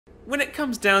When it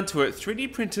comes down to it,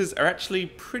 3D printers are actually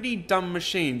pretty dumb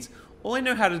machines. All they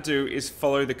know how to do is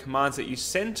follow the commands that you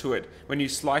send to it when you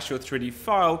slice your 3D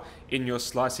file in your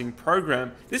slicing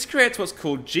program. This creates what's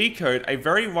called Gcode, a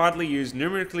very widely used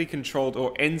numerically controlled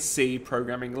or NC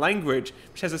programming language,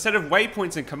 which has a set of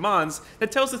waypoints and commands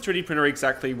that tells the 3D printer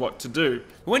exactly what to do.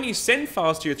 When you send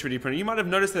files to your 3D printer, you might have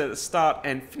noticed that at the start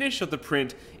and finish of the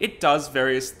print, it does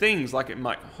various things, like it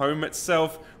might home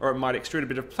itself, or it might extrude a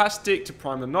bit of plastic to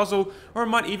prime the nozzle, or it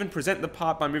might even present the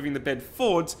part by moving the bed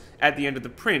forwards at the end of the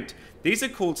print. These are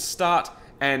called Start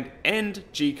and End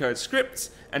Gcode Scripts,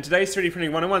 and today's 3D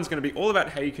Printing 101 is going to be all about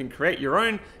how you can create your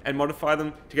own and modify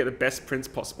them to get the best prints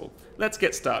possible. Let's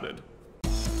get started.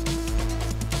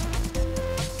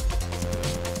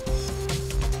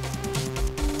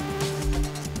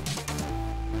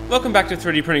 Welcome back to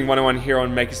 3D Printing 101 here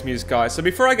on Makers Muse, guys. So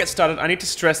before I get started, I need to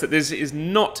stress that this is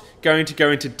not going to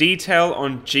go into detail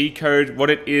on Gcode, what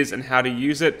it is and how to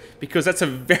use it, because that's a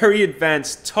very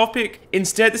advanced topic.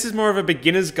 Instead, this is more of a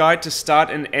beginner's guide to start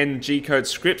and end Gcode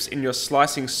scripts in your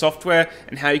slicing software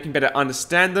and how you can better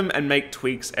understand them and make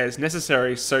tweaks as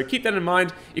necessary. So keep that in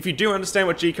mind. If you do understand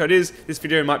what Gcode is, this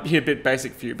video might be a bit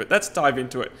basic for you, but let's dive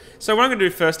into it. So what I'm going to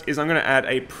do first is I'm going to add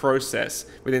a process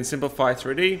within Simplify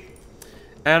 3D.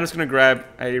 And I'm just going to grab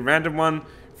a random one,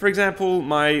 for example,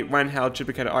 my Wanhao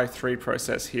Duplicator i3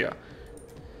 process here,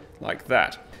 like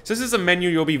that. So this is a menu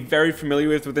you'll be very familiar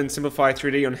with within Simplify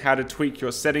 3D on how to tweak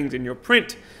your settings in your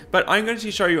print, but I'm going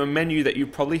to show you a menu that you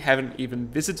probably haven't even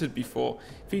visited before.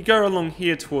 If you go along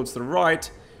here towards the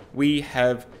right, we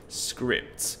have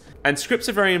scripts. And scripts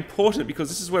are very important because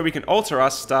this is where we can alter our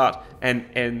start and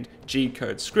end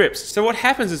Gcode scripts. So what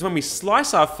happens is when we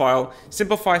slice our file,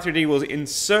 Simplify 3D will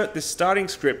insert this starting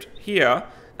script here,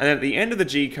 and then at the end of the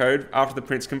Gcode, after the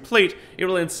print's complete, it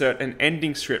will insert an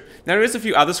ending script. Now there is a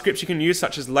few other scripts you can use,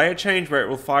 such as layer change, where it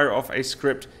will fire off a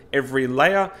script every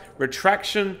layer,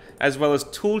 retraction, as well as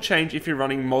tool change if you're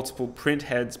running multiple print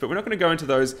heads, but we're not going to go into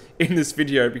those in this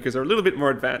video because they're a little bit more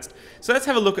advanced. So let's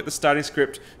have a look at the starting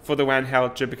script for the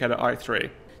Wanhao Duplicator i3.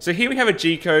 So here we have a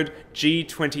Gcode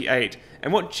G28,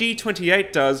 and what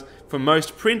G28 does for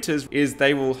most printers is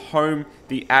they will home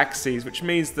the axes, which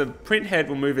means the print head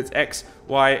will move its X,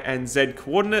 Y, and Z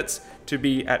coordinates to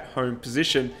be at home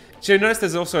position. So you'll notice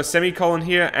there's also a semicolon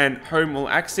here and home all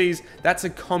axes. That's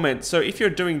a comment. So if you're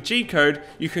doing Gcode,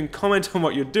 you can comment on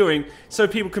what you're doing so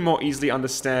people can more easily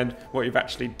understand what you've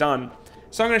actually done.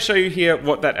 So I'm going to show you here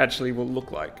what that actually will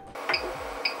look like.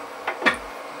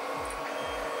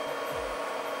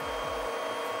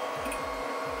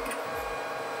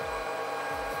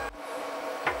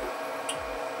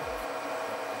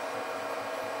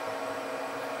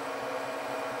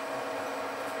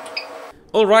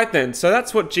 Alright then, so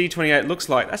that's what G28 looks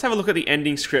like. Let's have a look at the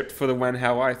ending script for the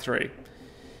Wanhao i3.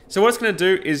 So what it's going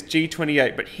to do is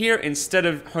G28, but here instead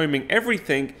of homing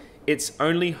everything, it's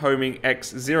only homing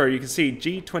X0. You can see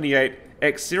G28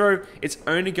 X0, it's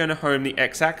only going to home the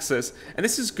X-axis. And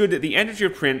this is good at the end of your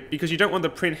print because you don't want the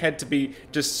print head to be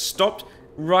just stopped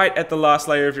right at the last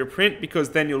layer of your print, because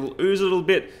then you'll ooze a little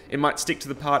bit. It might stick to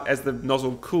the part as the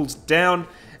nozzle cools down.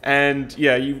 And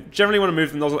yeah, you generally want to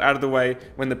move the nozzle out of the way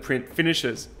when the print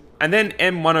finishes. And then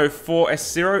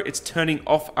M104S0, it's turning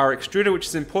off our extruder, which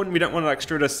is important. We don't want our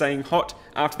extruder staying hot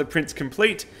after the print's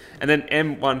complete. And then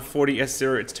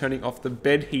M140S0, it's turning off the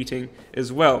bed heating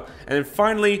as well. And then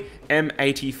finally,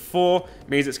 M84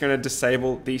 means it's going to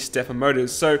disable the stepper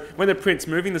motors. So when the print's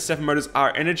moving, the stepper motors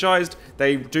are energized.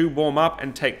 They do warm up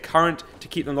and take current to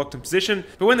keep them locked in position.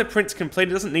 But when the print's complete,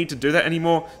 it doesn't need to do that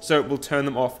anymore, so it will turn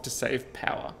them off to save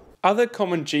power. Other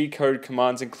common Gcode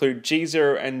commands include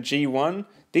G0 and G1.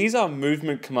 These are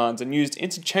movement commands and used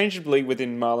interchangeably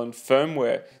within Marlin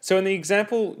firmware. So in the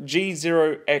example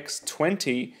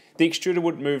G0X20, the extruder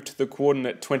would move to the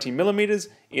coordinate 20mm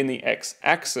in the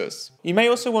X-axis. You may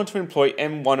also want to employ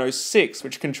M106,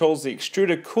 which controls the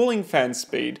extruder cooling fan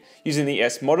speed using the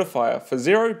S modifier, for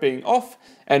 0 being off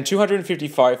and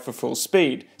 255 for full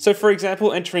speed. So for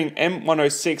example, entering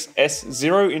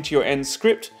M106S0 into your end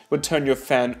script would turn your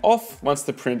fan off once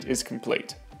the print is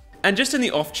complete. And just in the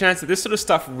off chance that this sort of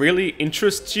stuff really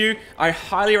interests you, I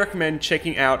highly recommend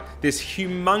checking out this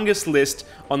humongous list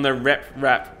on the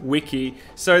RepRap wiki.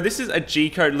 So this is a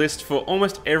Gcode list for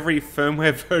almost every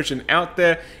firmware version out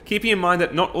there, keeping in mind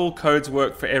that not all codes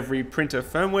work for every printer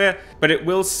firmware, but it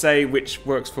will say which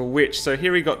works for which. So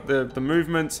here we got the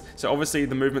movements, so obviously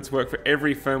the movements work for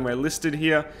every firmware listed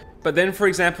here. But then, for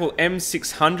example,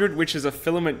 M600, which is a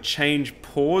filament change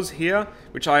pause here,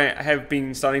 which I have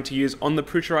been starting to use on the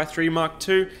Prusa i3 Mark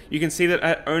II, you can see that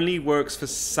it only works for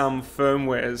some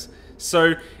firmwares.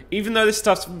 So Even though this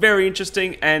stuff's very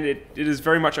interesting and it is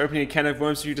very much opening a can of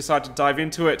worms if you decide to dive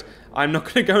into it, I'm not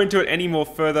going to go into it any more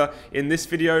further in this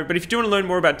video. But if you do want to learn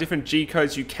more about different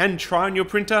G-codes you can try on your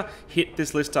printer, hit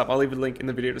this list up. I'll leave a link in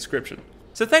the video description.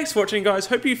 So thanks for watching, guys.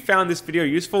 Hope you found this video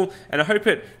useful, and I hope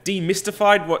it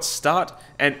demystified what start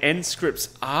and end scripts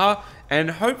are,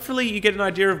 and hopefully you get an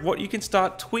idea of what you can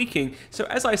start tweaking. So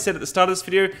as I said at the start of this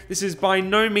video, this is by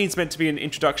no means meant to be an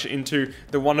introduction into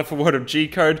the wonderful world of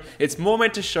Gcode. It's more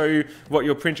meant to show you what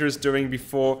your printer is doing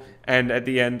before and at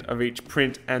the end of each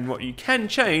print, and what you can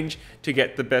change to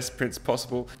get the best prints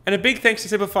possible. And a big thanks to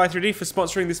Simplify 3D for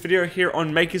sponsoring this video here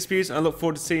on Makers Muse, and I look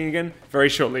forward to seeing you again very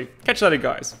shortly. Catch you later,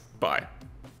 guys. Bye.